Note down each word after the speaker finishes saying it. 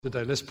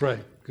today. Let's pray,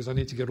 because I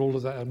need to get all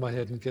of that out of my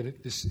head and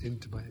get this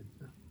into my head.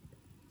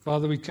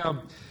 Father, we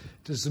come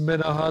to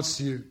submit our hearts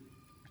to you.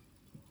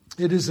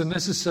 It is a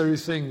necessary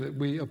thing that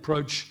we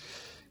approach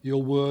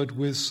your word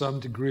with some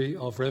degree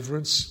of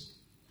reverence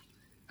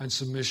and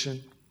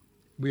submission.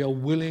 We are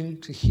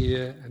willing to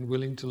hear and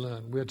willing to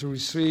learn. We are to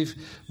receive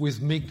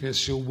with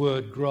meekness your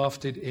word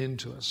grafted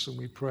into us. And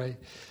we pray,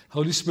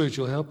 Holy Spirit,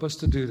 you'll help us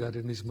to do that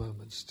in these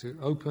moments, to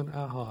open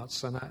our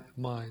hearts and our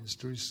minds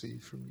to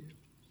receive from you.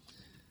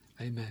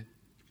 Amen.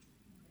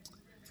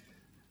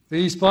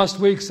 These past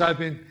weeks I've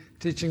been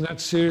teaching that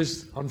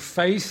series on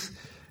faith.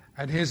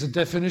 And here's a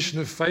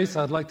definition of faith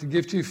I'd like to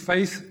give to you.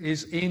 Faith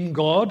is in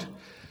God,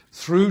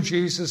 through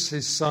Jesus,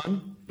 his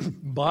Son,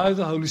 by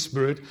the Holy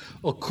Spirit,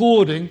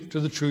 according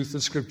to the truth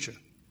of Scripture.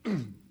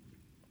 If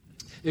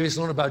it's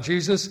not about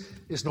Jesus,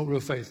 it's not real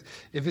faith.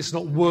 If it's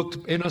not worked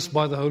in us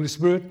by the Holy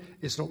Spirit,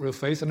 it's not real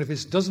faith. And if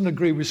it doesn't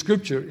agree with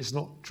Scripture, it's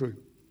not true.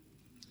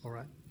 All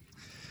right?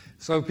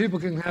 So people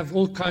can have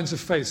all kinds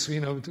of faiths.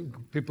 You know,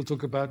 people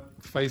talk about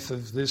faith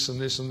of this and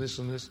this and this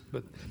and this.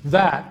 But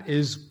that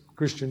is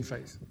Christian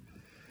faith.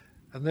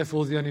 And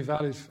therefore the only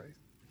valid faith.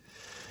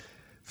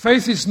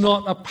 Faith is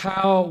not a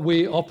power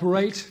we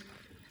operate.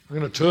 I'm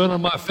going to turn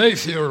on my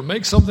faith here and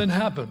make something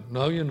happen.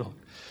 No, you're not.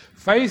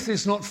 Faith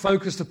is not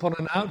focused upon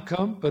an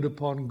outcome, but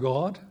upon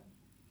God.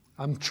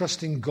 I'm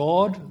trusting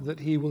God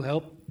that he will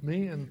help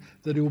me and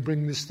that he will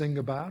bring this thing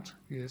about.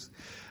 Yes.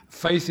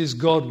 Faith is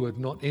Godward,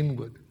 not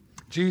inward.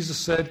 Jesus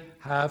said,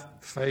 have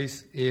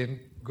faith in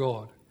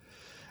God.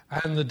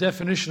 And the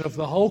definition of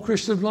the whole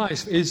Christian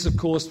life is, of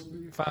course,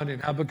 found in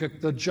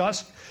Habakkuk, the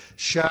just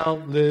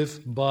shall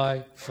live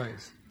by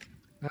faith.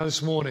 Now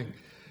this morning,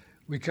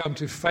 we come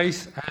to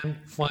faith and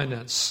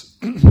finance.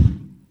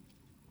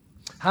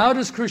 How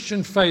does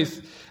Christian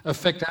faith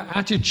affect our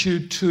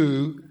attitude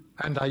to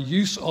and our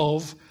use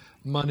of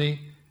money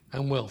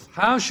and wealth?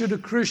 How should a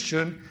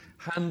Christian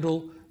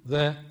handle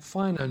their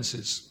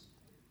finances?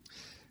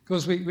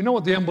 Because we know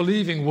what the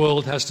unbelieving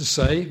world has to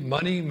say.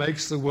 Money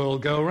makes the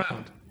world go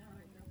around.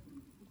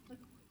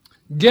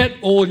 Get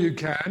all you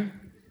can,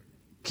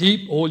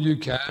 keep all you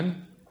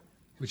can,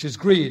 which is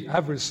greed,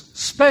 avarice.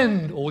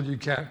 Spend all you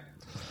can.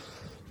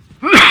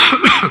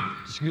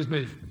 Excuse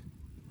me.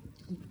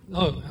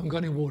 Oh, I haven't got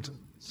any water.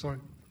 Sorry.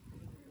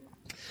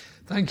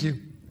 Thank you,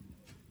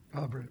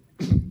 Barbara.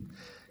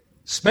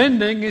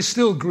 Spending is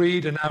still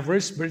greed and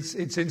avarice, but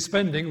it's in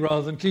spending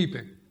rather than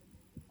keeping.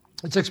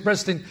 It's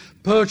expressed in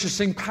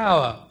purchasing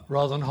power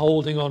rather than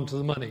holding on to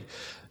the money.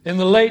 In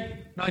the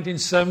late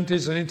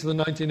 1970s and into the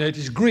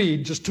 1980s,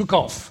 greed just took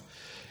off.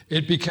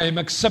 It became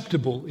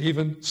acceptable,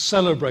 even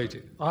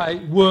celebrated.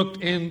 I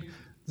worked in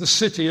the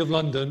city of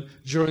London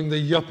during the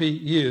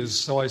yuppie years,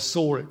 so I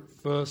saw it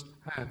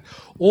firsthand.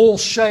 All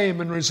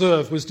shame and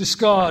reserve was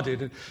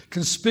discarded, and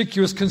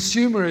conspicuous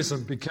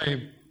consumerism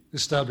became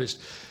established.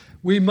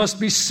 We must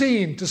be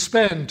seen to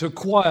spend, to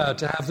acquire,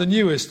 to have the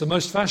newest, the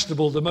most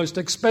fashionable, the most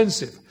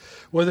expensive,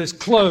 whether it's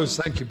clothes,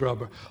 thank you,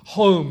 Barbara,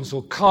 homes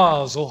or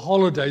cars or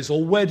holidays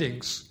or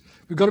weddings.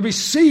 We've got to be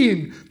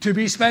seen to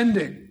be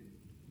spending.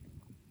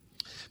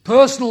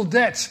 Personal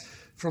debt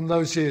from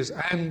those years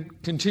and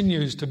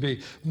continues to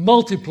be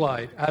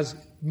multiplied as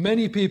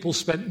many people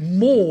spent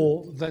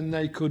more than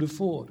they could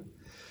afford.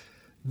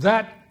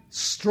 That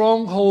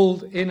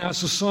stronghold in our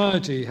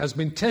society has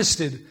been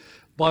tested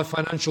by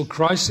financial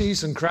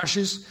crises and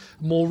crashes,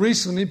 more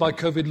recently by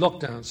COVID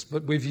lockdowns.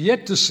 But we've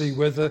yet to see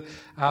whether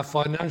our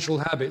financial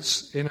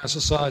habits in our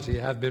society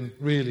have been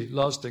really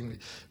lastingly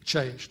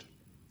changed.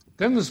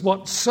 Then there's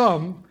what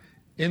some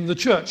in the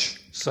church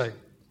say,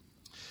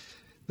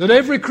 that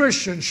every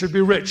Christian should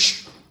be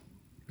rich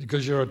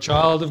because you're a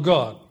child of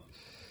God.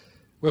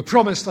 We're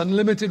promised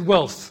unlimited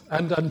wealth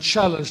and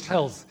unchallenged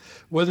health,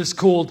 whether it's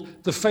called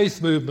the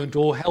faith movement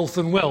or health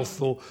and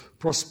wealth or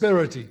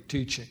prosperity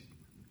teaching.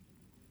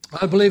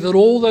 I believe that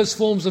all those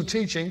forms of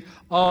teaching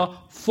are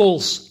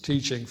false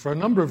teaching for a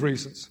number of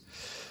reasons.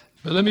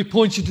 But let me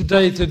point you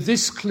today to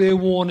this clear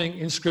warning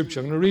in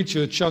Scripture. I'm going to read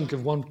you a chunk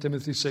of 1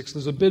 Timothy 6.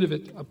 There's a bit of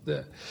it up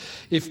there.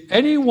 If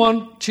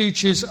anyone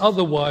teaches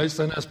otherwise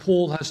than as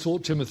Paul has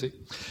taught Timothy,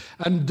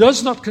 and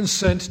does not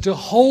consent to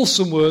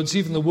wholesome words,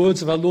 even the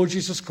words of our Lord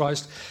Jesus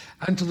Christ,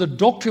 and to the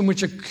doctrine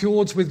which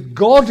accords with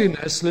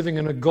godliness, living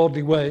in a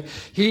godly way,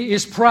 he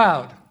is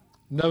proud,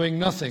 knowing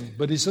nothing,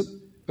 but is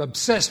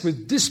obsessed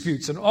with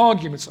disputes and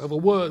arguments over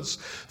words,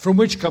 from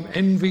which come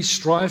envy,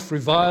 strife,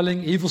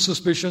 reviling, evil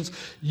suspicions,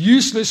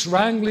 useless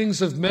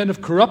wranglings of men of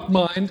corrupt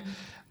mind,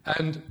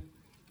 and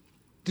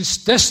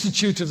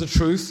destitute of the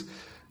truth,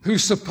 who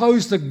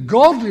suppose that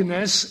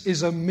godliness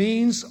is a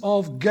means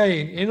of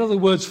gain. In other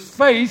words,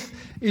 faith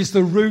is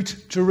the route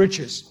to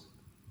riches.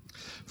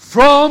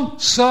 From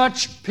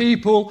such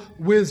people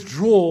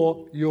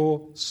withdraw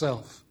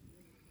yourself.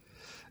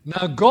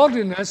 Now,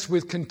 godliness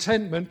with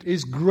contentment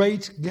is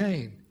great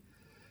gain.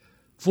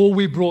 For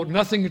we brought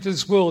nothing into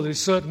this world, it is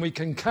certain we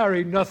can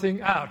carry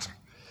nothing out.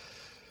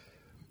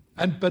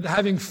 But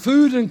having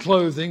food and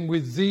clothing,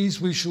 with these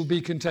we shall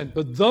be content.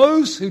 But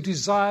those who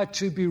desire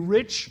to be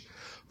rich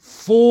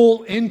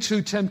fall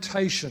into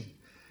temptation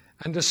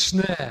and a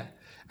snare,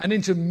 and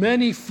into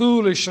many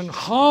foolish and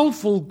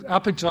harmful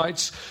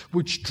appetites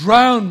which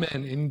drown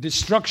men in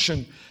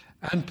destruction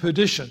and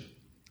perdition.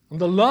 And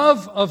the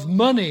love of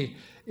money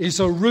is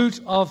a root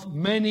of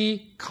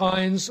many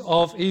kinds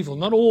of evil.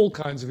 Not all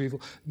kinds of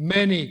evil,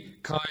 many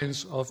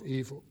kinds of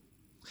evil.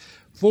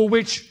 For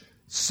which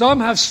some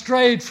have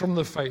strayed from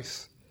the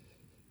faith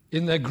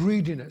in their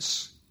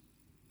greediness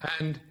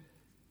and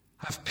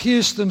have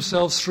pierced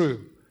themselves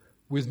through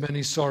with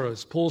many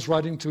sorrows. Paul's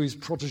writing to his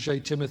protege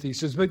Timothy. He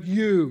says, but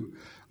you,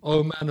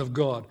 O man of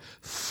God,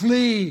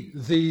 flee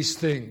these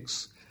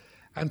things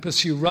and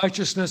pursue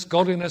righteousness,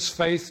 godliness,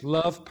 faith,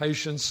 love,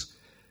 patience,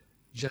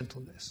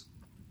 gentleness.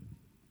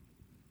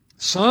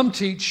 Some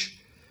teach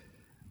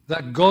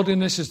that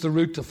godliness is the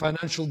root to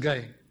financial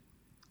gain.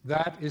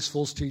 That is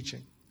false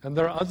teaching. And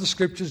there are other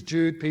scriptures,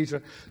 Jude,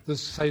 Peter, that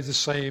say the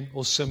same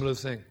or similar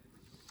thing.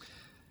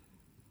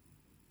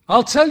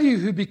 I'll tell you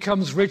who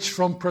becomes rich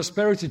from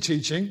prosperity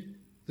teaching,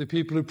 the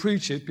people who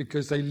preach it,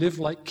 because they live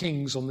like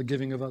kings on the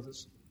giving of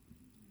others.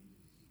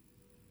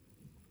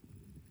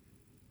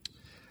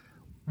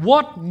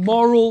 What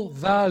moral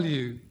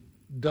value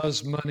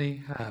does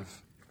money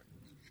have?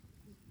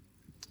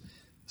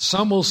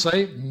 Some will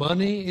say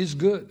money is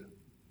good.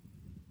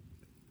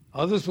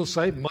 Others will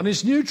say money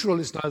is neutral.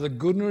 It's neither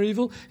good nor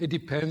evil. It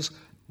depends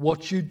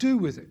what you do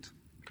with it.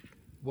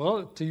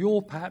 Well, to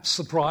your perhaps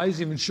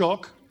surprise, even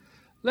shock,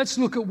 let's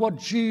look at what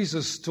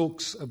Jesus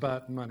talks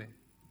about money,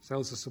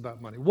 tells us about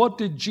money. What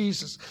did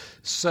Jesus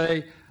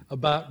say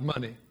about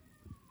money?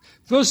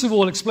 First of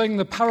all, explaining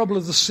the parable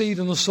of the seed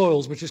and the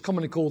soils, which is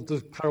commonly called the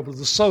parable of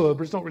the sower,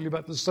 but it's not really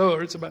about the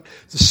sower, it's about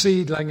the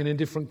seed laying in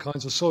different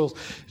kinds of soils.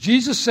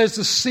 Jesus says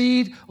the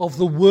seed of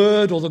the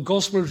word or the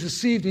gospel is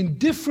received in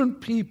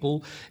different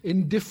people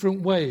in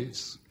different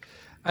ways.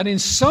 And in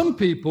some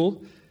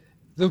people,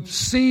 the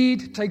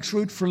seed takes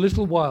root for a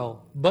little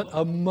while, but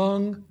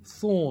among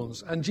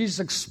thorns. And Jesus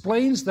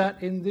explains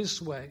that in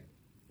this way.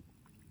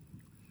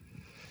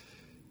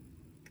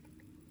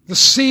 The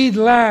seed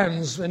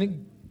lands and it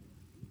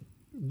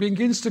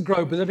begins to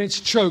grow, but then it's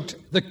choked.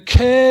 The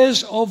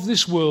cares of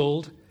this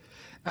world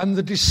and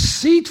the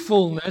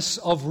deceitfulness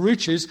of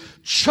riches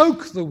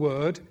choke the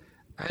word,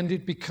 and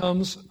it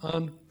becomes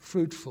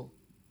unfruitful.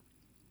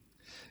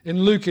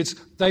 In Luke, it's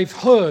they've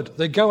heard,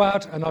 they go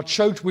out and are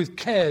choked with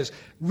cares,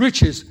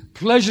 riches,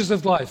 pleasures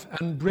of life,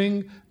 and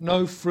bring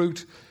no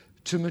fruit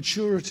to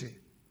maturity.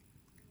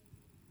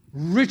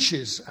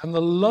 Riches and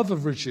the love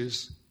of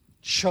riches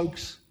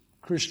chokes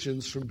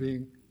Christians from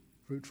being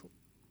fruitful.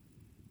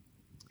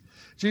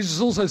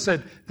 Jesus also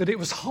said that it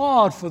was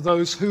hard for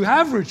those who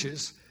have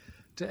riches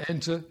to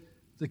enter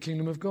the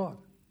kingdom of God.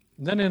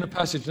 And then in a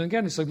passage, and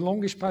again it's a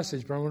longish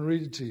passage, but I want to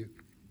read it to you.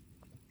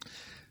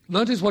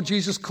 Notice what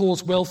Jesus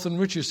calls wealth and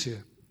riches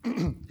here.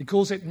 He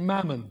calls it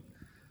mammon,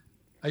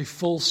 a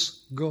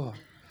false god.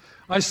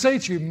 I say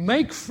to you,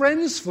 make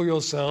friends for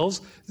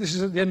yourselves. This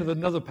is at the end of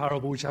another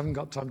parable, which I haven't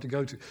got time to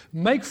go to.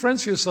 Make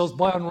friends for yourselves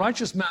by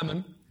unrighteous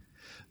mammon,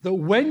 that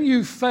when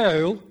you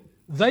fail,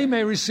 they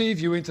may receive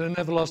you into an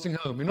everlasting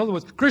home. In other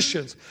words,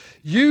 Christians,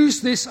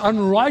 use this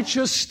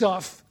unrighteous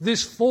stuff,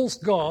 this false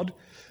god,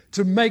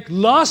 to make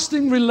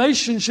lasting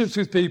relationships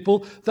with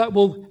people that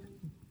will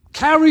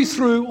carry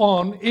through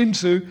on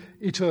into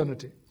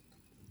eternity.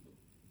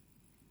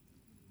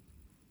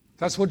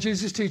 That's what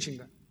Jesus is teaching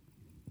them.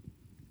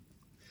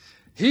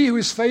 He who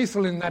is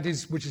faithful in that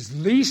which is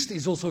least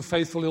is also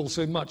faithful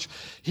also in much.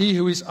 He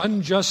who is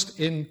unjust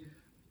in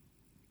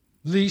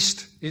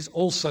least is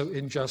also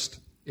unjust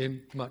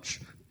in much.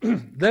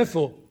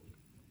 Therefore,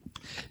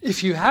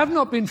 if you have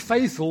not been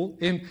faithful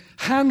in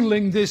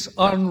handling this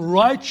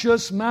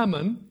unrighteous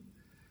mammon,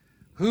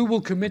 who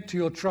will commit to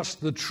your trust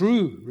the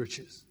true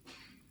riches,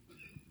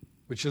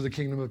 which are the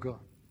kingdom of God?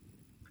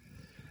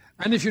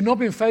 And if you've not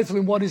been faithful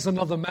in what is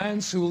another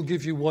man's, who will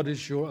give you what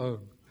is your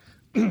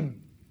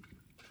own?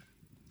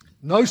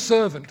 No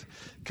servant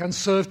can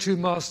serve two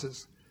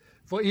masters,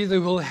 for either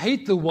he will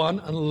hate the one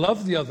and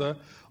love the other,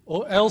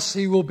 or else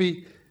he will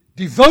be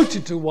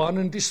devoted to one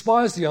and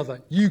despise the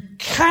other. You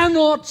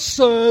cannot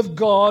serve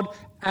God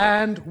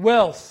and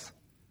wealth,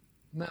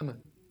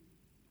 mammon.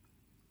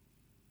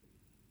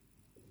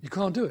 You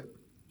can't do it.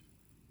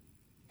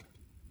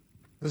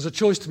 There's a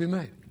choice to be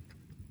made.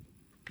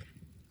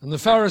 And the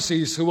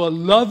Pharisees, who are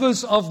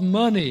lovers of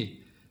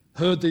money,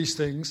 heard these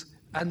things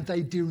and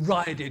they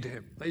derided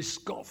him. They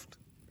scoffed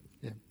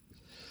him.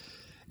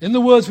 In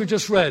the words we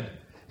just read,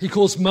 he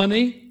calls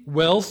money,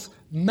 wealth,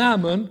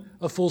 mammon,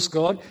 a false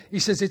god. He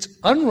says it's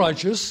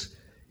unrighteous.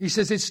 He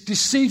says it's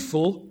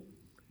deceitful.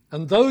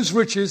 And those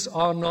riches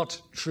are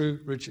not true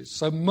riches.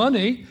 So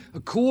money,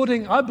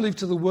 according, I believe,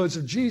 to the words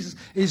of Jesus,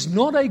 is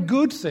not a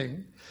good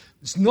thing.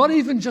 It's not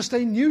even just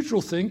a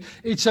neutral thing.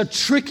 It's a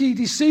tricky,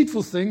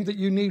 deceitful thing that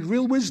you need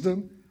real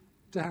wisdom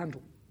to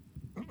handle.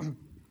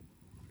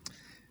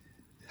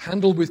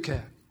 Handle with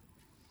care.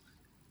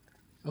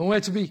 And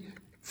we're to be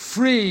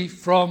free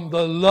from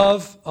the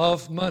love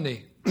of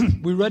money.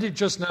 We read it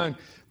just now in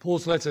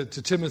Paul's letter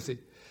to Timothy.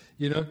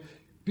 You know,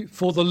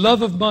 for the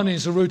love of money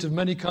is the root of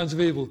many kinds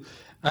of evil.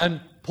 And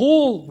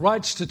Paul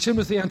writes to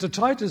Timothy and to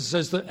Titus,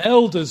 says that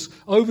elders,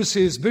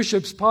 overseers,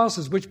 bishops,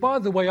 pastors, which, by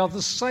the way, are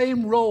the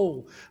same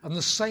role and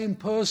the same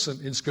person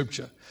in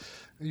Scripture.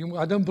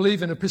 I don't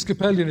believe in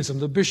Episcopalianism.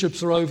 The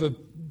bishops are over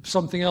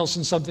something else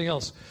and something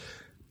else.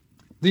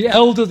 The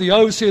elder, the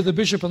overseer, the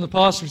bishop, and the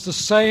pastor is the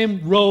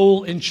same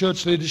role in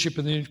church leadership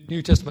in the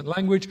New Testament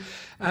language.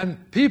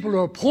 And people who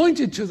are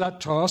appointed to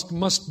that task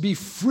must be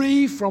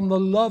free from the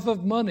love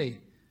of money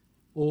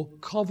or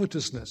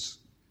covetousness.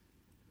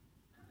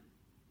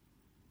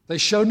 They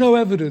show no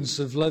evidence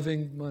of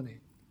loving money.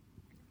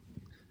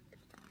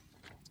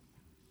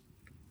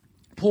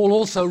 Paul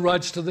also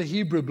writes to the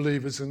Hebrew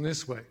believers in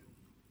this way.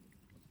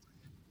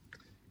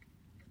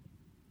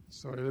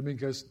 Sorry, let me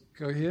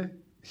go here.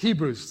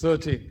 Hebrews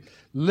 13.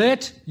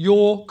 Let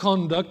your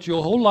conduct,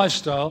 your whole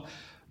lifestyle,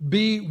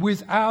 be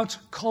without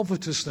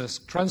covetousness.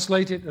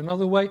 Translate it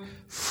another way,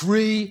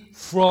 free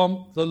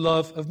from the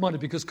love of money.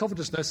 Because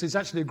covetousness is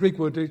actually a Greek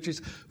word which is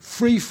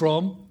free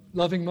from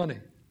loving money.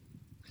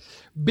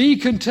 Be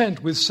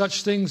content with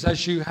such things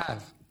as you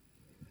have.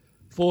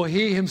 For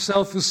he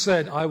himself has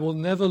said, I will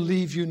never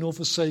leave you nor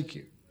forsake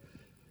you.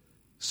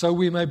 So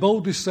we may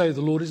boldly say,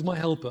 the Lord is my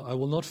helper. I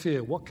will not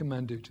fear. What can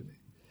man do to me?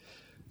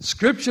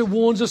 Scripture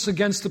warns us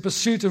against the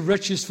pursuit of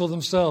riches for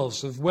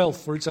themselves, of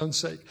wealth for its own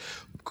sake.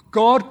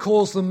 God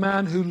calls the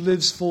man who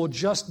lives for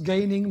just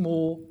gaining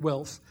more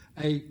wealth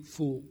a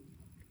fool.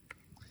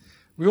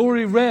 We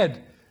already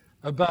read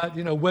about,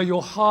 where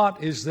your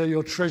heart is, there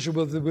your treasure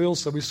will be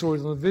also. We saw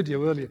it in the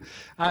video earlier.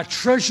 Our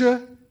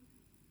treasure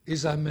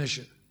is our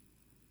measure.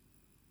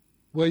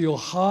 Where your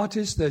heart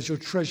is, there's your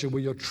treasure.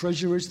 Where your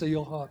treasure is, there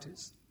your heart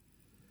is.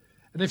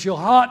 And if your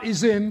heart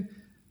is in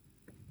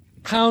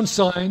pound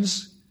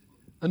signs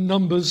and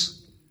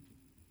numbers,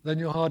 then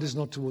your heart is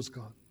not towards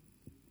God.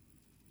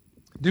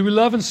 Do we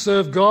love and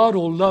serve God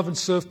or love and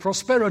serve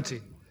prosperity,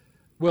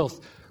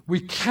 wealth? We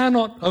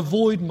cannot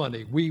avoid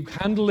money. We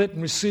handle it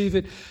and receive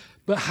it.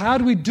 But how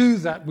do we do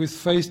that with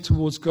faith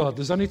towards God?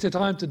 There's only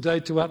time today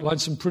to outline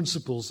some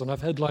principles, and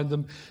I've headlined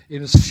them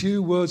in as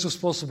few words as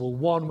possible,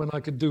 one when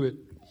I could do it.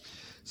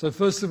 So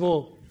first of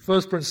all,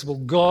 first principle,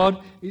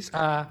 God is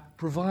our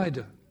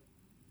provider.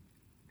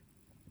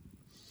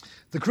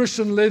 The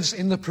Christian lives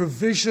in the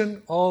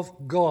provision of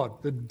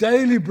God, the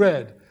daily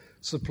bread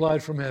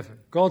supplied from heaven.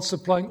 God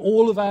supplying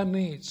all of our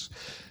needs.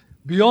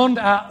 Beyond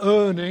our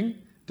earning,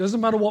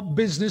 doesn't matter what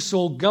business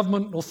or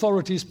government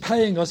authority is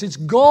paying us, it's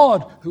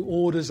God who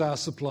orders our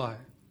supply.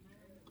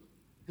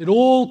 It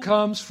all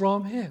comes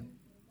from Him.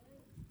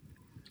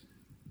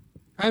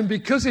 And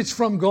because it's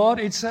from God,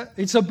 it's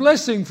a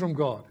blessing from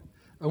God.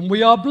 And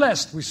we are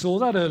blessed. We saw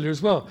that earlier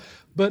as well.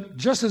 But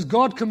just as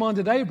God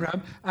commanded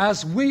Abraham,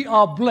 as we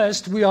are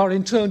blessed, we are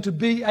in turn to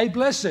be a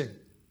blessing.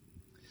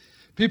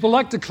 People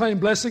like to claim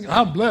blessing.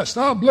 I'm blessed.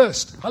 I'm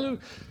blessed. Hallelujah.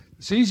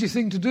 It's an easy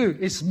thing to do.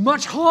 It's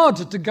much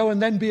harder to go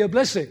and then be a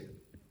blessing.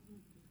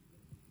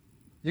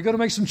 You've got to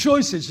make some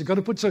choices. You've got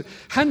to put some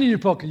hand in your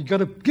pocket. You've got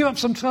to give up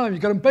some time.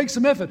 You've got to make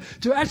some effort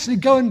to actually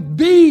go and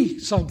be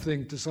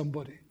something to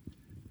somebody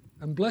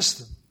and bless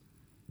them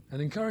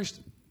and encourage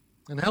them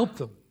and help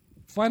them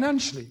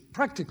financially,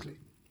 practically.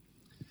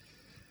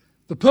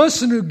 The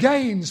person who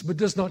gains but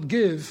does not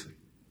give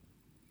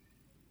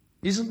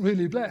isn't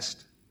really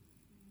blessed.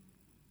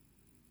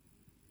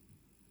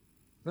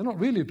 They're not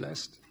really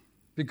blessed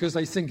because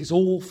they think it's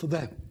all for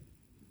them.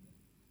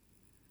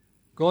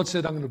 God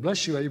said, I'm going to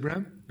bless you,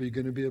 Abraham, but you're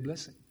going to be a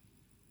blessing.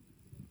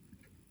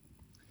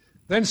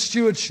 Then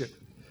stewardship.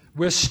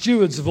 We're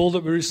stewards of all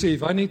that we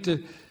receive. I need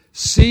to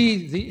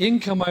see the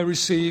income I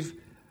receive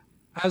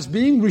as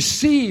being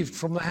received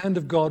from the hand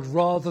of God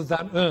rather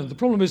than earned. The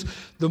problem is,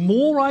 the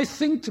more I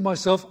think to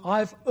myself,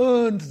 I've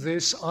earned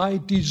this, I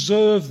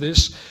deserve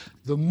this,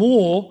 the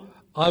more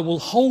I will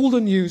hold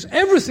and use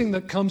everything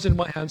that comes in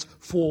my hands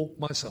for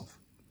myself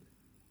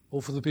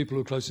or for the people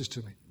who are closest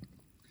to me.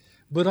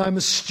 But I'm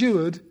a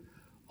steward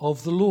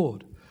of the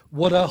Lord.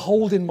 What I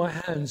hold in my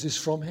hands is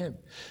from Him.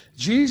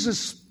 Jesus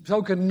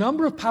spoke a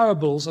number of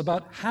parables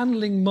about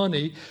handling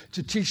money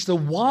to teach the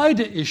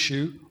wider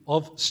issue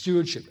of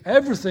stewardship.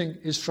 Everything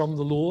is from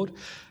the Lord.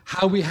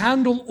 How we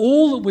handle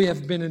all that we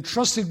have been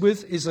entrusted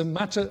with is a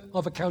matter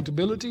of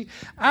accountability,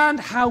 and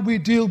how we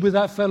deal with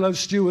our fellow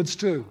stewards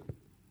too.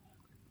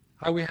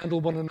 How we handle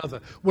one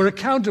another. We're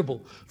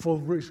accountable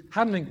for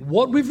handling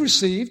what we've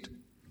received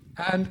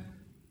and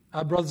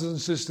our brothers and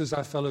sisters,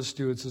 our fellow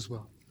stewards as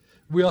well.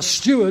 We are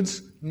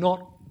stewards,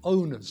 not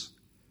owners.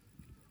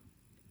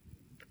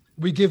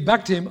 We give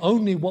back to Him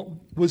only what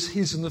was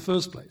His in the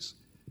first place,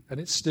 and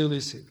it still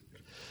is His.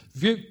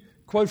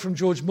 Quote from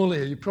George Muller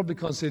here. You probably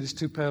can't see it, it's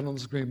too pale on the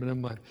screen, but never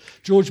mind.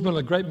 George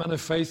Muller, great man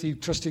of faith, he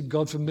trusted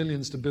God for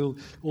millions to build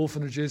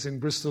orphanages in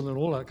Bristol and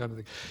all that kind of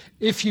thing.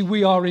 If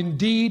we are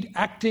indeed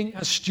acting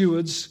as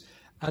stewards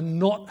and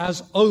not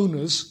as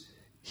owners,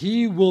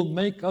 He will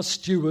make us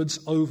stewards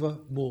over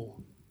more.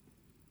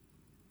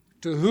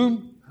 To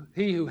whom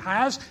he who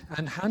has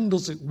and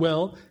handles it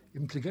well,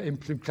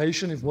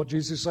 implication of what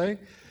Jesus is saying,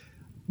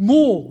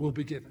 more will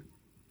be given.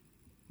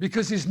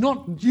 Because he's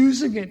not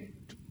using it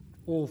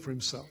all for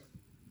himself.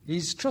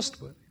 He's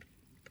trustworthy.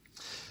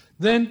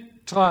 Then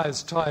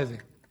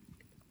tithing.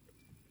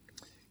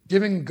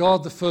 Giving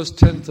God the first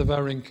tenth of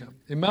our income.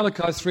 In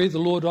Malachi 3, the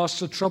Lord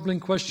asks a troubling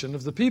question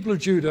of the people of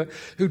Judah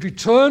who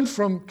returned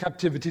from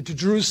captivity to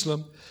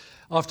Jerusalem.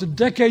 After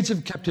decades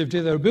of captivity,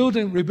 they were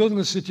rebuilding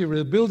the city,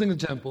 rebuilding the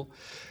temple.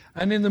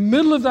 And in the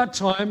middle of that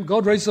time,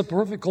 God raised a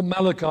prophet called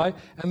Malachi,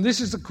 and this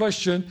is the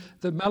question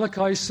that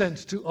Malachi is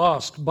sent to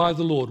ask by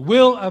the Lord.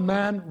 Will a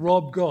man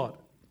rob God?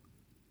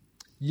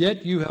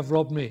 Yet you have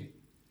robbed me.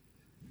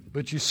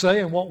 But you say,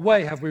 in what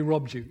way have we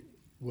robbed you?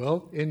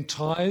 Well, in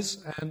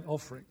tithes and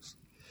offerings.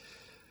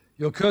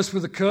 You're cursed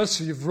with a curse,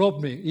 for you've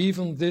robbed me,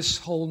 even this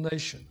whole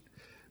nation.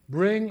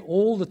 Bring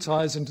all the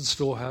tithes into the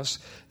storehouse,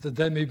 that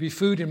there may be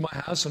food in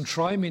my house, and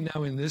try me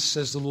now in this,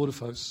 says the Lord of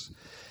hosts.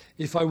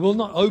 If I will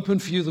not open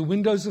for you the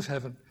windows of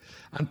heaven,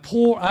 and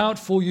pour out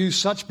for you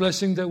such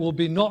blessing, there will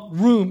be not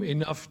room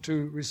enough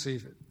to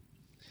receive it.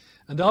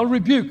 And I'll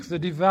rebuke the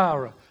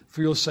devourer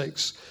for your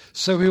sakes,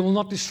 so he will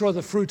not destroy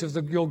the fruit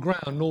of your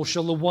ground, nor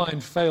shall the vine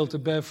fail to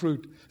bear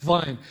fruit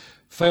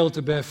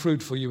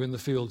for you in the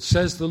field,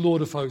 says the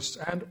Lord of hosts.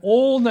 And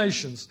all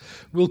nations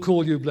will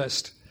call you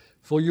blessed,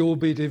 for you will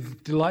be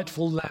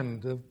delightful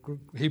land. The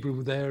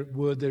Hebrew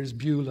word there is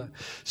Beulah,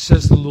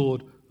 says the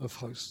Lord of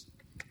hosts.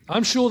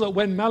 I'm sure that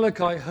when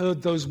Malachi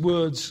heard those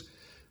words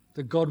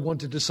that God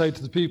wanted to say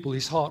to the people,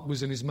 his heart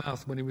was in his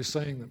mouth when he was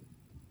saying them,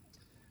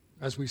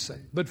 as we say.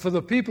 But for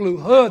the people who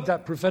heard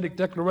that prophetic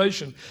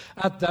declaration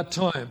at that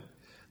time,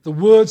 the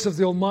words of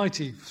the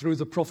Almighty through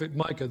the prophet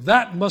Micah,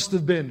 that must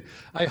have been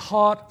a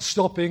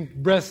heart-stopping,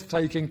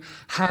 breathtaking,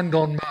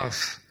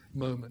 hand-on-mouth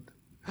moment.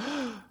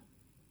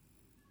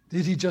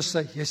 Did he just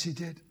say, yes, he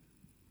did?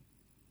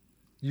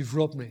 You've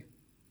robbed me.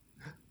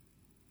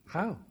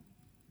 How?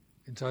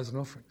 In tithes and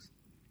offerings.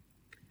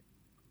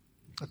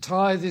 A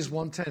tithe is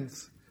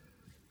 1/10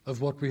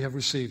 of what we have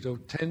received, or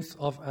 1/10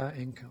 of our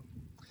income.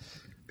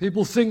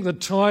 People think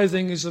that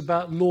tithing is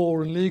about law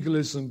and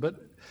legalism,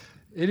 but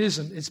it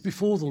isn't. It's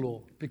before the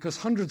law, because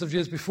hundreds of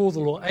years before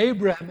the law,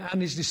 Abraham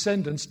and his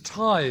descendants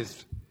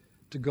tithed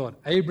to God.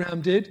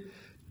 Abraham did.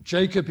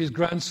 Jacob, his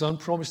grandson,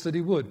 promised that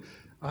he would.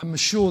 I'm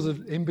sure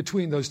that in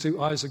between those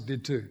two, Isaac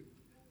did too.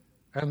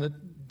 And that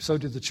so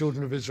did the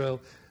children of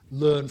Israel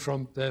learn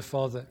from their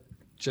father,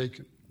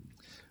 Jacob.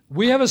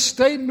 We have a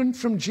statement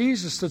from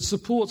Jesus that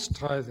supports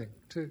tithing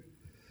too.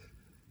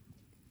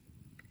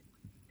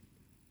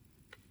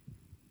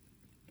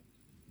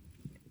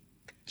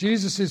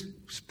 Jesus is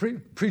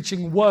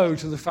preaching woe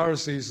to the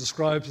Pharisees, the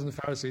scribes and the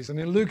Pharisees. And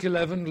in Luke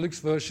 11, Luke's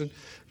version,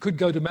 could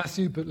go to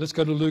Matthew, but let's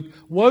go to Luke.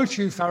 Woe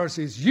to you,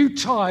 Pharisees, you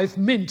tithe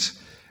mint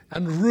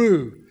and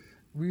rue.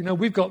 You know,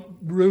 we've got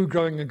rue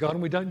growing in the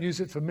garden. We don't use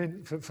it for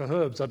mint, for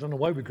herbs. I don't know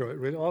why we grow it,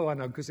 really. Oh, I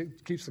know, because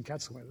it keeps the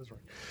cats away. That's right.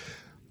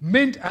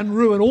 Mint and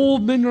rue and all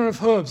manner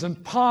of herbs,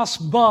 and pass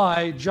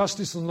by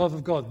justice and love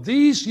of God.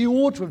 These you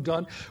ought to have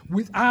done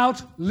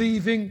without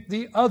leaving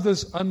the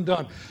others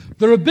undone.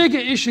 There are bigger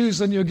issues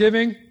than your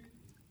giving.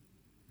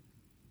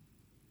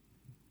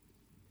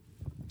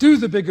 Do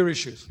the bigger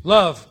issues.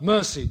 Love,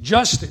 mercy,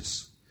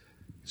 justice,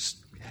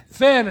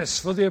 fairness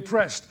for the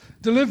oppressed,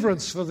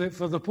 deliverance for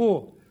the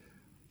poor.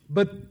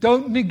 But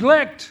don't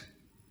neglect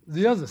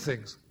the other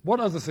things. What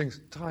other things?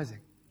 Tithing.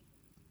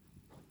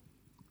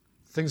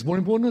 Things more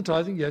important than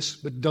tithing, yes,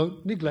 but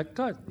don't neglect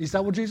tithing. Is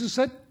that what Jesus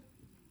said?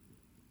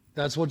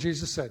 That's what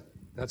Jesus said.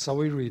 That's how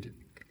we read it.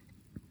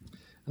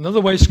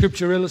 Another way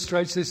Scripture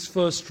illustrates this: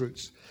 first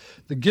fruits.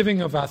 The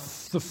giving of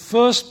the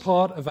first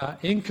part of our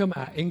income,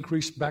 our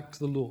increase, back to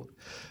the Lord.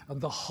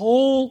 And the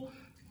whole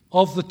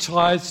of the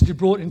tithes to be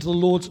brought into the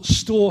Lord's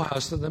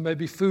storehouse, that there may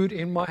be food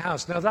in my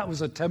house. Now, that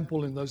was a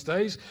temple in those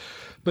days,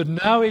 but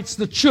now it's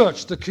the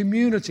church, the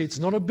community. It's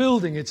not a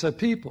building, it's a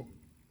people.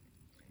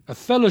 A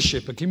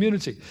fellowship, a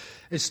community.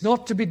 It's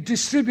not to be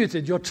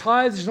distributed. Your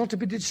tithe is not to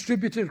be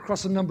distributed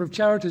across a number of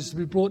charities, to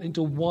be brought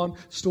into one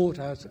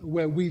storehouse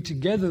where we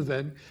together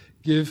then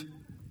give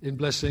in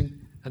blessing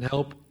and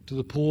help to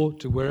the poor,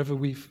 to wherever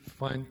we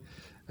find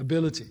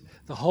ability.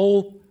 The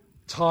whole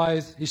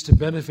tithe is to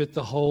benefit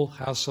the whole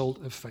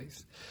household of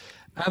faith.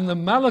 And the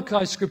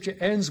Malachi scripture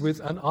ends with,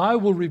 and I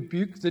will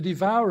rebuke the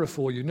devourer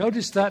for you.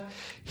 Notice that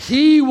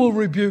he will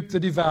rebuke the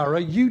devourer.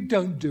 You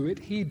don't do it,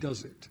 he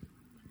does it.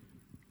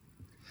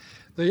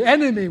 The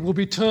enemy will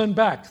be turned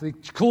back. The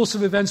course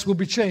of events will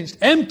be changed.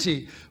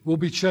 Empty will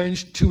be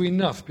changed to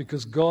enough,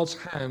 because God's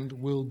hand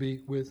will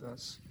be with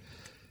us.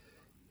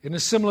 In a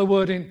similar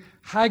word in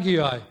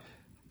Haggai,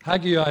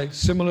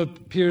 similar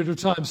period of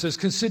time, says,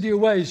 consider your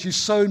ways. You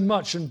sow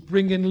much and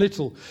bring in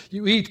little.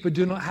 You eat but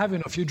do not have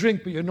enough. You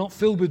drink but you're not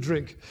filled with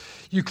drink.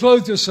 You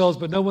clothe yourselves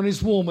but no one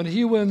is warm. And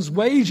he who earns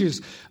wages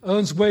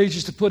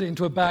to put it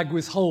into a bag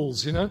with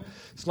holes, you know.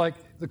 It's like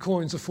the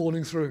coins are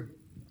falling through.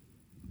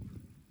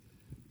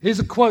 Here's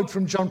a quote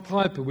from John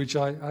Piper, which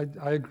I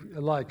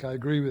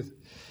agree with.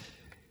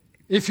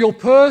 If your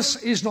purse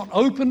is not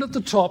open at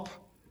the top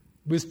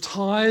with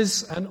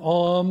tithes and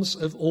alms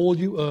of all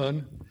you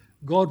earn,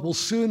 God will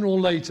sooner or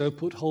later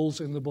put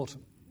holes in the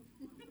bottom.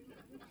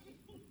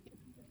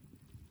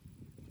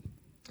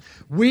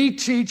 We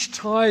teach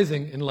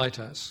tithing in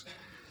Lighthouse.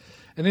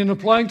 And in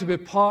applying to be a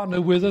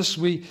partner with us,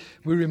 we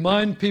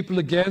remind people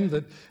again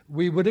that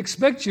we would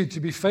expect you to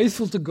be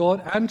faithful to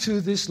God and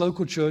to this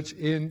local church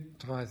in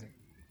tithing.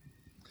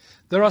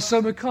 There are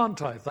some who can't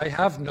tithe. They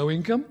have no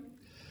income.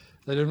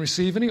 They don't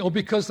receive any, or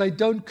because they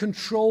don't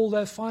control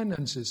their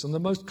finances. And the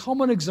most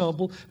common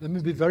example, let me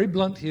be very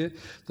blunt here,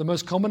 the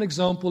most common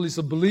example is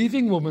a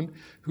believing woman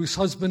whose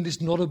husband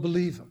is not a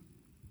believer.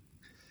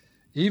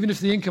 Even if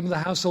the income of the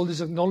household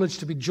is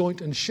acknowledged to be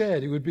joint and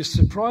shared, it would be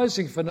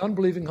surprising if an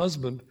unbelieving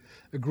husband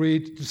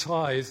agreed to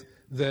tithe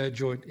their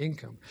joint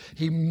income.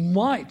 He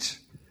might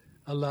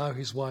allow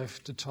his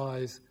wife to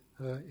tithe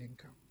her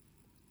income.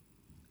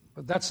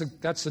 But that's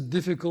a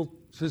difficult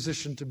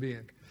position to be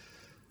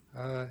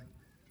in.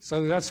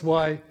 So that's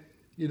why,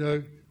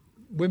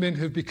 women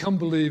who've become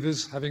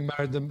believers, having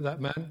married that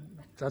man,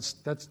 that's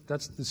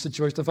the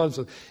situation they find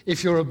themselves.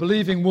 If you're a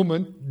believing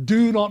woman,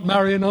 do not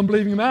marry an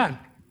unbelieving man.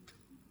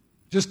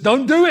 Just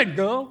don't do it,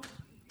 girl.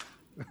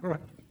 Right.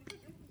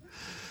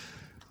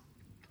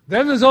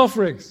 Then there's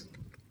offerings.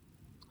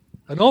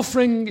 An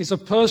offering is a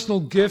personal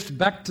gift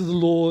back to the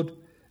Lord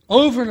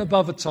over and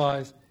above a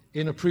tithe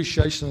in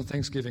appreciation and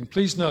thanksgiving.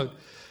 Please note,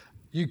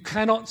 you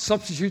cannot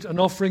substitute an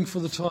offering for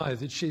the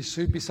tithe. It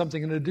should be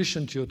something in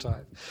addition to your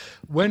tithe.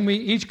 When we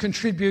each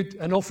contribute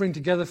an offering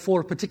together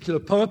for a particular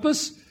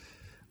purpose,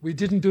 we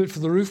didn't do it for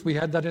the roof. We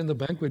had that in the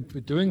bank. We're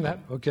doing that,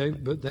 okay,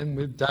 but then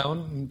we're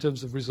down in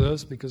terms of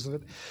reserves because of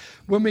it.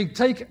 When we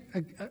take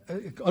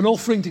an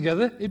offering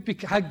together, it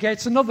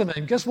gets another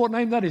name. Guess what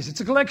name that is?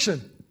 It's a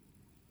collection,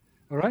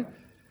 all right?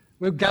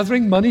 We're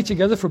gathering money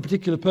together for a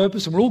particular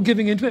purpose, and we're all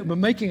giving into it. We're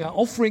making our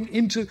offering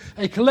into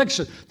a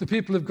collection. The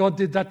people of God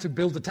did that to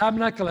build the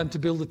tabernacle and to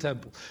build the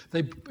temple.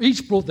 They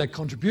each brought their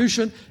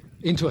contribution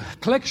into a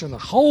collection, a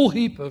whole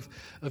heap of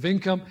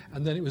income,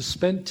 and then it was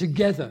spent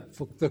together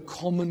for the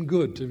common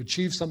good, to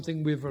achieve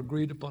something we've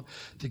agreed upon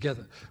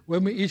together.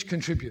 When we each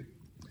contribute.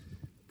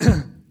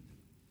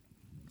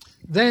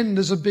 Then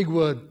there's a big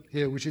word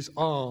here, which is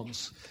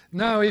alms.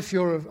 Now, if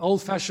you're an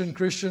old-fashioned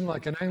Christian,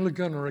 like an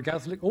Anglican or a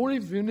Catholic, or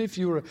even if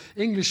you're an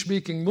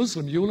English-speaking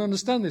Muslim, you will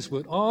understand this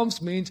word.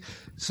 Alms means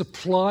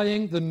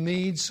supplying the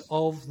needs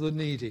of the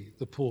needy,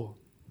 the poor.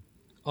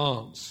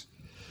 Alms.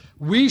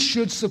 We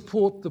should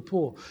support the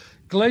poor.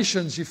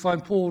 Galatians, you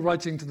find Paul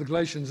writing to the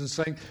Galatians and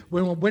saying,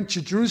 when we went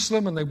to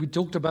Jerusalem and we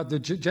talked about the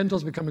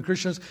Gentiles becoming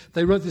Christians,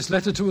 they wrote this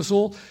letter to us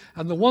all.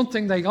 And the one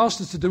thing they asked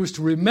us to do was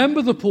to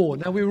remember the poor.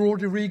 Now, we were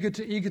already eager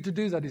to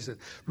do that, he said.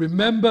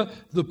 Remember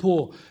the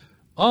poor.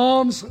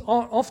 Alms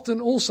are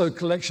often also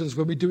collections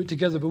when we do it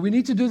together, but we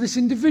need to do this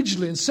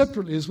individually and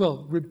separately as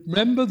well.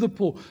 Remember the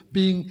poor,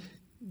 being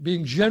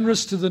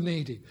generous to the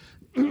needy.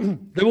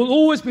 There will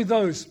always be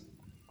those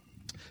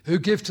who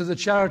give to the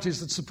charities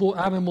that support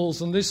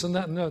animals and this and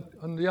that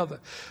and the other.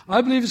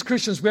 I believe as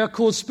Christians we are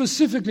called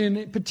specifically and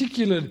in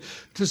particular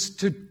to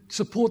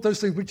support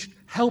those things which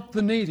help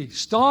the needy,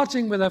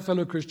 starting with our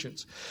fellow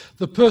Christians,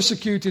 the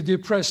persecuted, the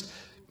oppressed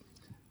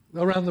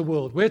around the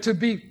world. We're to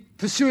be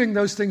pursuing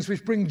those things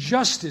which bring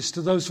justice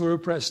to those who are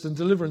oppressed and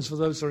deliverance for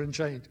those who are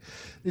enchained.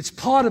 It's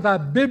part of our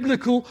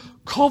biblical,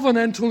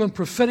 covenantal and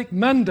prophetic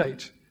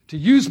mandate to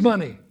use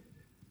money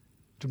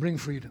to bring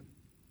freedom.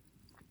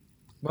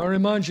 I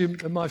remind you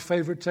of my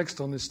favorite text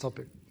on this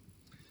topic.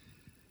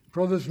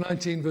 Proverbs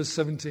 19, verse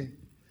 17.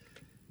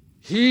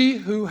 He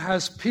who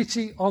has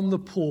pity on the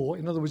poor,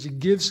 in other words, he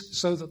gives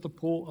so that the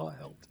poor are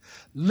helped,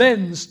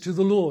 lends to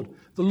the Lord.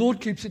 The Lord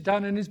keeps it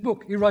down in his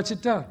book. He writes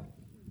it down.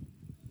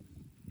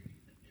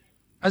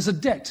 As a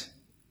debt,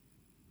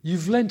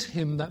 you've lent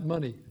him that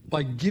money.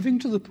 By giving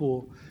to the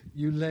poor,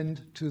 you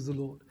lend to the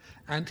Lord.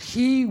 And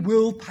he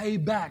will pay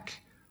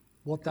back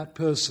what that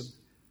person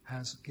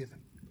has given.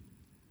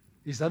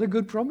 Is that a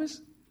good promise?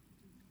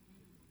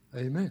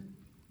 Amen.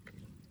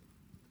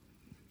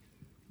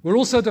 We're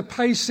also to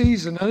pay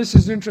Caesar. Now, this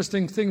is an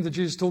interesting thing that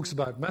Jesus talks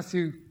about.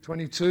 Matthew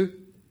 22.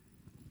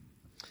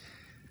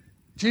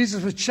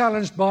 Jesus was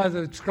challenged by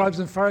the scribes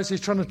and Pharisees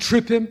trying to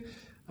trip him.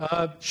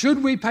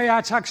 Should we pay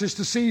our taxes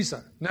to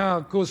Caesar? Now,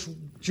 of course,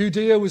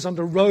 Judea was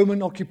under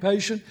Roman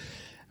occupation.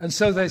 And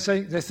so they're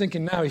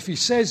thinking, now, if he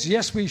says,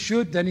 yes, we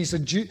should, then he's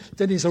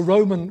a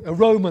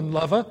Roman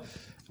lover.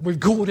 We've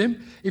caught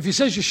him. If he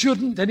says you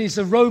shouldn't, then he's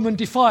a Roman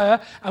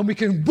defier, and we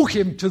can book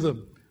him to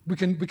them. We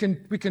can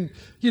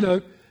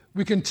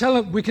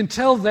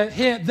tell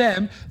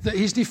them that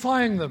he's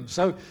defying them.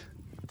 So,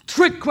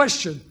 trick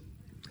question: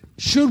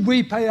 should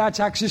we pay our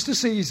taxes to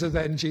Caesar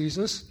then,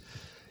 Jesus?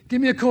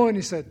 Give me a coin,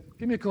 he said.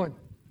 Give me a coin.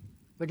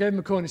 They gave him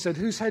a coin. He said,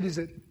 whose head is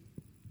it?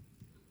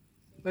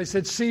 They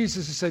said,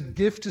 Caesar's. He said,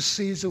 give to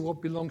Caesar what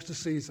belongs to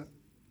Caesar,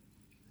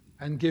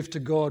 and give to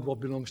God what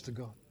belongs to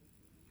God.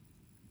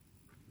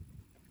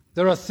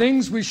 There are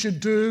things we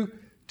should do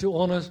to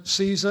honor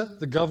Caesar,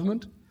 the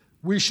government.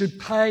 We should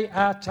pay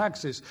our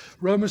taxes.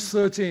 Romans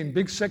 13,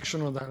 big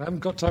section on that. I haven't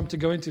got time to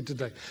go into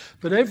today.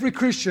 But every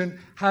Christian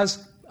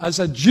has, as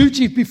a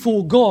duty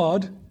before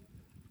God,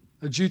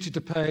 a duty to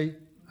pay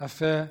a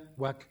fair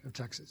whack of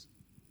taxes.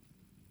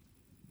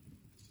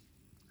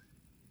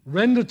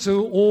 Render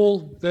to all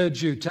their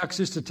due.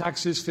 Taxes to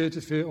taxes, fear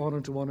to fear, honor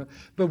to honor.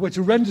 But we're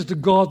to render to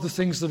God the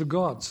things that are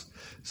God's.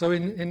 So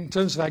in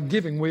terms of our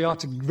giving, we are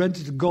to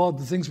render to God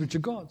the things which are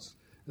God's.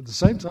 At the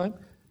same time,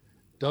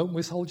 don't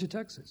withhold your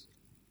taxes.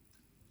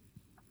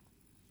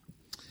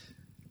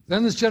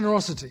 Then there's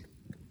generosity.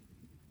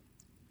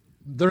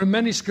 There are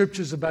many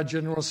scriptures about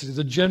generosity.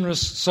 The generous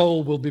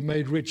soul will be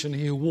made rich, and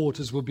he who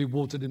waters will be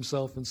watered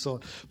himself, and so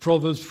on.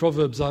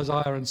 Proverbs,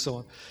 Isaiah, and so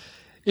on.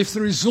 If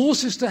the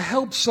resources to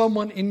help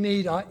someone in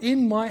need are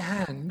in my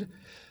hand,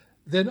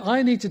 then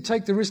I need to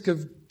take the risk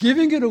of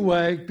giving it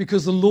away,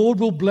 because the Lord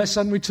will bless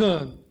and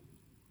return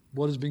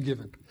what has been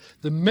given.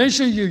 The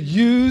measure you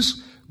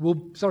use will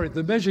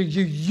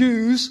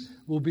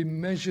be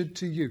measured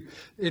to you.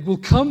 It will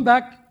come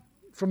back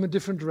from a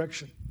different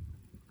direction.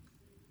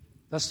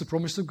 That's the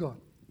promise of God.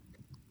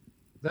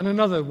 Then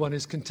another one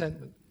is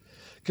contentment.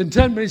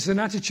 Contentment is an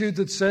attitude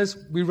that says,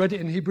 we read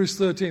it in Hebrews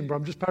 13, but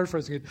I'm just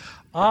paraphrasing it,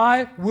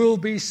 I will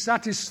be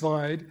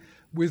satisfied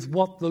with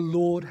what the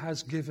Lord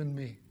has given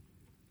me.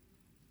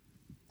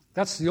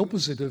 That's the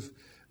opposite of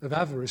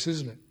avarice,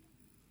 isn't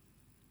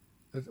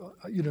it?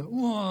 I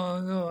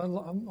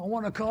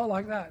want a car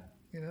like that,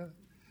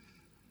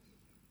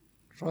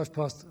 Drive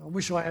past, I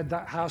wish I had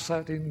that house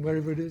out in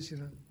wherever it is,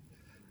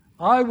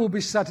 I will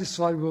be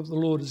satisfied with what the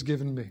Lord has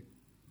given me.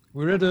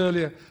 We read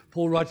earlier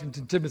Paul writing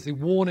to Timothy,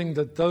 warning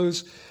that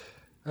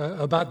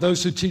about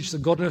those who teach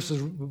that godliness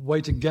is a way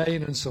to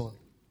gain, and so on.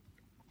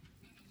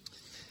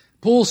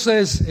 Paul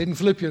says in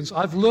Philippians,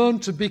 I've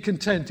learned to be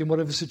content in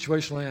whatever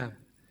situation I am,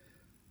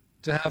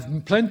 to have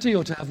plenty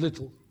or to have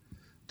little,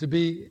 to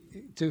be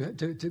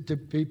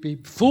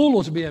full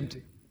or to be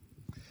empty.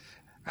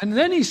 And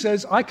then he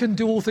says, I can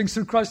do all things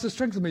through Christ that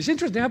strengthens me. It's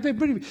interesting how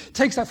everybody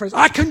takes that phrase,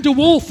 I can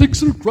do all things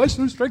through Christ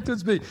who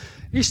strengthens me.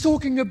 He's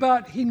talking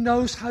about he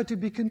knows how to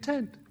be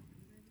content.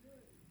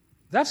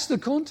 That's the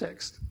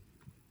context.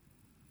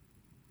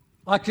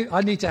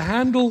 I need to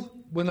handle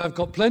when I've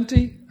got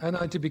plenty, and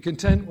I need to be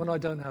content when I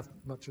don't have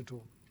much at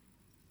all.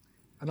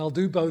 And I'll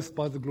do both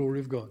by the glory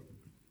of God,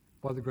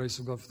 by the grace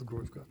of God, for the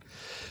glory of God.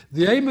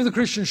 The aim of the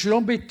Christian should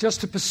not be just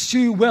to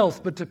pursue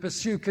wealth, but to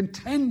pursue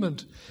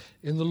contentment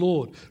in the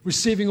Lord,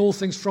 receiving all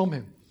things from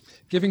him,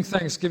 giving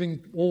thanks,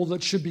 giving all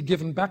that should be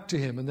given back to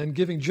him, and then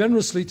giving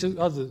generously to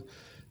other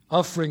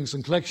offerings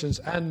and collections,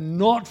 and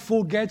not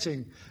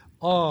forgetting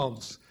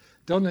alms.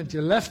 Don't let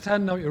your left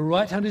hand know what your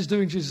right hand is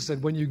doing, Jesus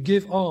said, when you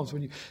give alms,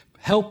 when you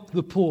help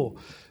the poor.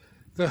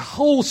 The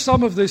whole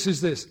sum of this is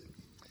this.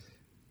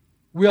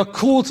 We are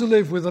called to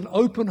live with an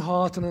open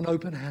heart and an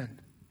open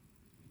hand.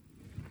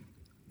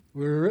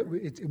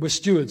 We're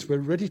stewards. We're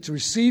ready to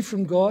receive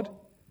from God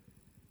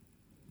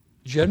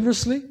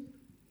generously,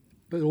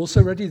 but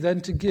also ready then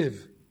to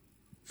give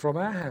from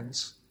our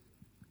hands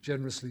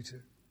generously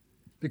too.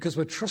 Because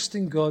we're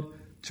trusting God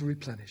to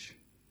replenish.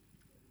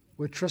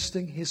 We're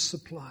trusting his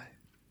supply.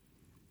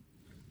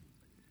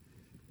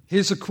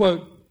 Here's a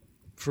quote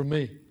from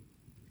me.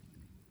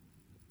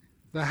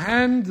 The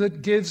hand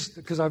that gives,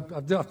 because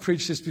I've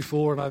preached this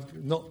before, and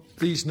I've not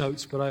these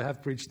notes, but I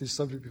have preached this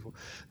subject before.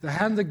 The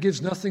hand that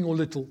gives nothing or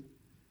little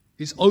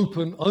is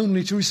open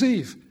only to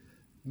receive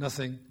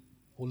nothing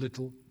or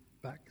little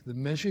back. The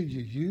measure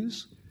you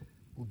use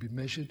will be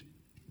measured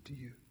to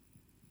you.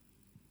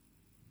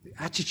 The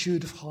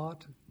attitude of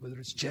heart, whether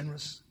it's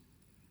generous.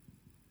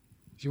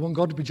 If you want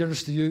God to be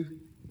generous to you,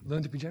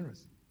 learn to be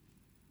generous.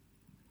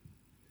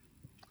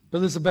 But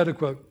there's a better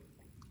quote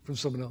from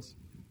someone else.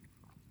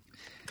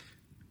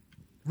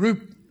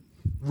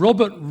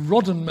 Robert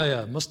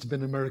Roddenmeyer, must have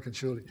been American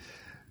surely.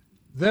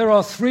 There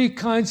are three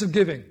kinds of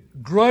giving: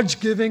 grudge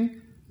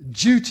giving,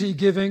 duty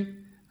giving,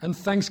 and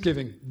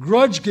thanksgiving.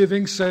 Grudge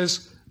giving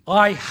says,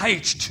 I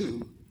hate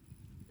to.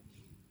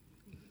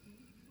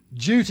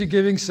 Duty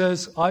giving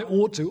says, I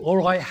ought to,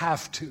 or I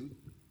have to.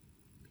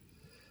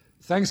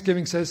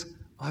 Thanksgiving says,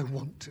 I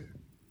want to.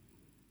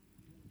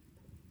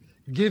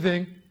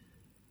 Giving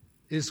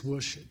is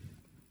worship.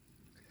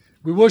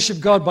 We worship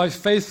God by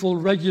faithful,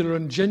 regular,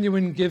 and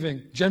genuine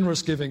giving,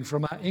 generous giving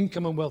from our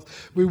income and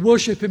wealth. We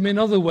worship him in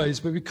other ways,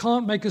 but we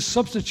can't make a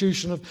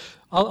substitution of,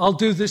 I'll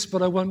do this,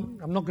 but I'm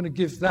not going to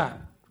give that,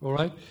 all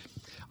right?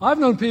 I've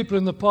known people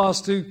in the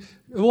past who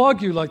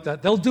argue like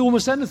that. They'll do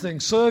almost anything,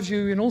 serve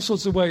you in all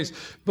sorts of ways,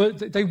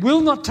 but they will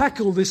not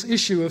tackle this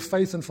issue of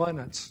faith and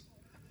finance.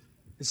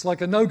 It's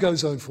like a no-go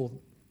zone for them.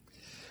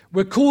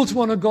 We're called to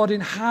honor God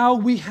in how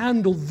we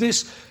handle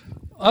this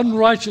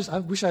unrighteous. I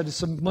wish I had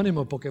some money in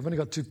my pocket. I've only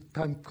got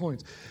 £2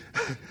 coins.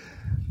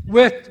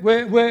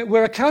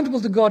 We're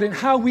accountable to God in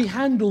how we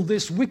handle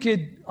this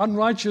wicked,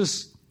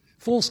 unrighteous,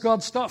 false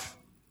God stuff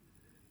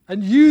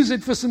and use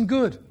it for some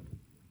good.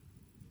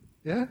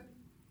 Yeah?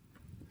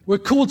 We're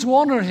called to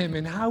honor him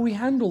in how we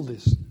handle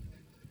this.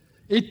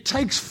 It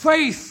takes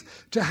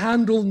faith to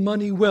handle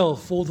money well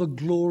for the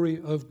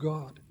glory of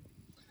God.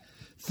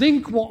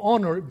 Think what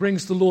honor it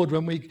brings the Lord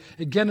when we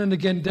again and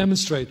again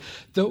demonstrate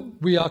that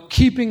we are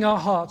keeping our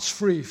hearts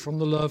free from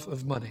the love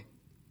of money,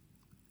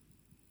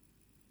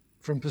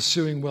 from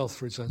pursuing wealth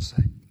for its own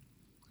sake.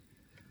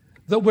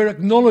 That we're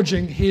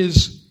acknowledging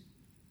his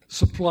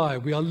supply.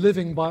 We are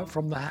living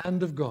from the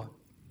hand of God.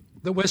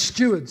 That we're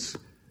stewards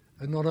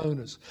and not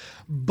owners.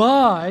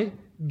 By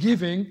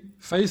giving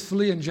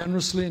faithfully and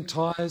generously in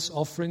tithes,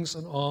 offerings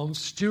and alms,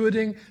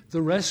 stewarding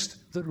the rest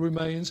that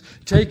remains,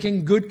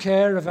 taking good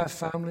care of our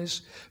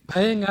families,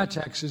 paying our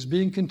taxes,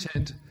 being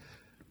content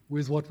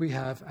with what we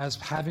have as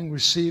having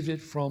received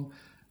it from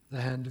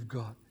the hand of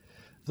God.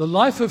 The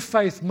life of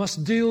faith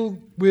must deal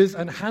with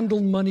and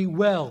handle money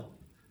well,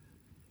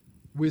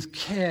 with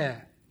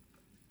care,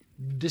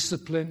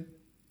 discipline,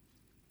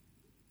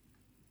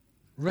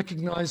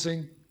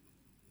 recognizing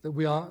that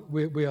we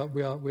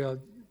are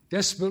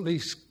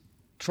desperately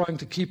trying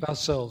to keep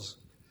ourselves,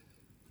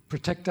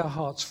 protect our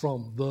hearts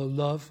from the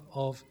love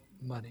of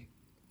money.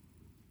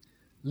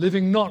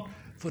 Living not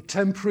for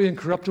temporary and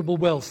corruptible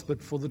wealth,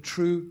 but for the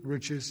true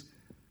riches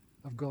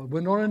of God.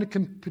 We're not in a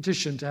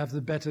competition to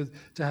have better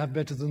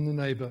than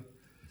the neighbor.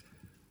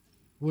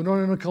 We're not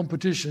in a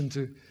competition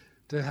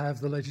to have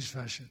the latest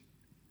fashion.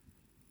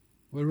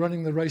 We're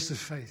running the race of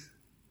faith,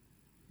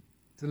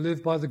 to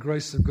live by the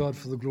grace of God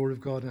for the glory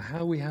of God, and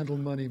how we handle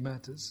money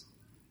matters.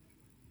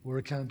 We're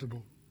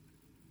accountable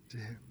to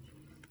Him.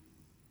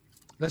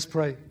 Let's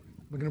pray.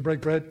 We're going to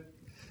break bread,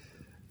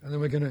 and then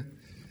we're going to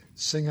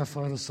sing our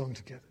final song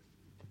together.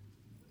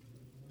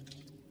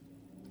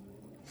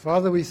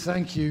 Father, we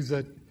thank you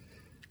that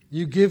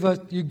you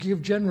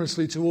give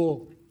generously to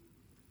all.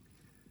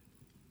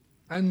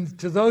 And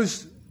to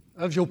those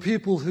of your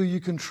people who you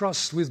can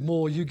trust with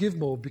more, you give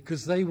more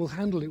because they will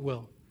handle it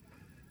well.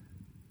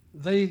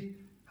 They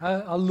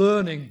are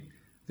learning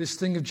this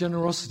thing of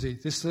generosity,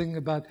 this thing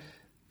about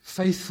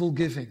faithful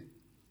giving,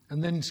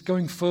 and then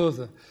going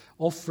further,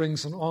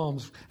 offerings and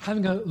alms,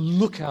 having a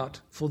lookout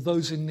for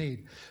those in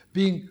need,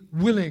 being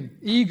willing,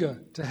 eager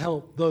to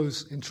help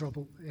those in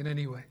trouble in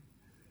any way.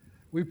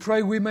 We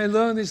pray we may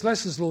learn these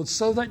lessons, Lord,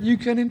 so that you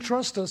can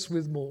entrust us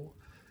with more,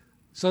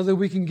 so that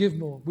we can give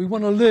more. We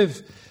want to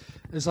live,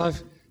 as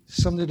I've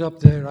summed it up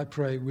there, I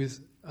pray,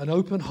 with an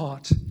open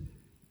heart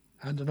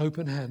and an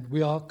open hand.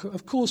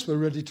 Of course, we're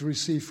ready to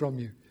receive from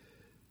you,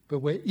 but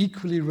we're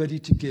equally ready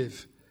to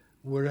give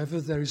wherever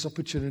there is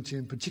opportunity,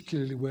 and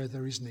particularly where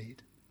there is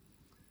need.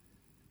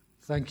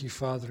 Thank you,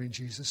 Father, in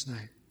Jesus'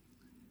 name.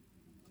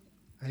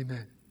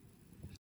 Amen.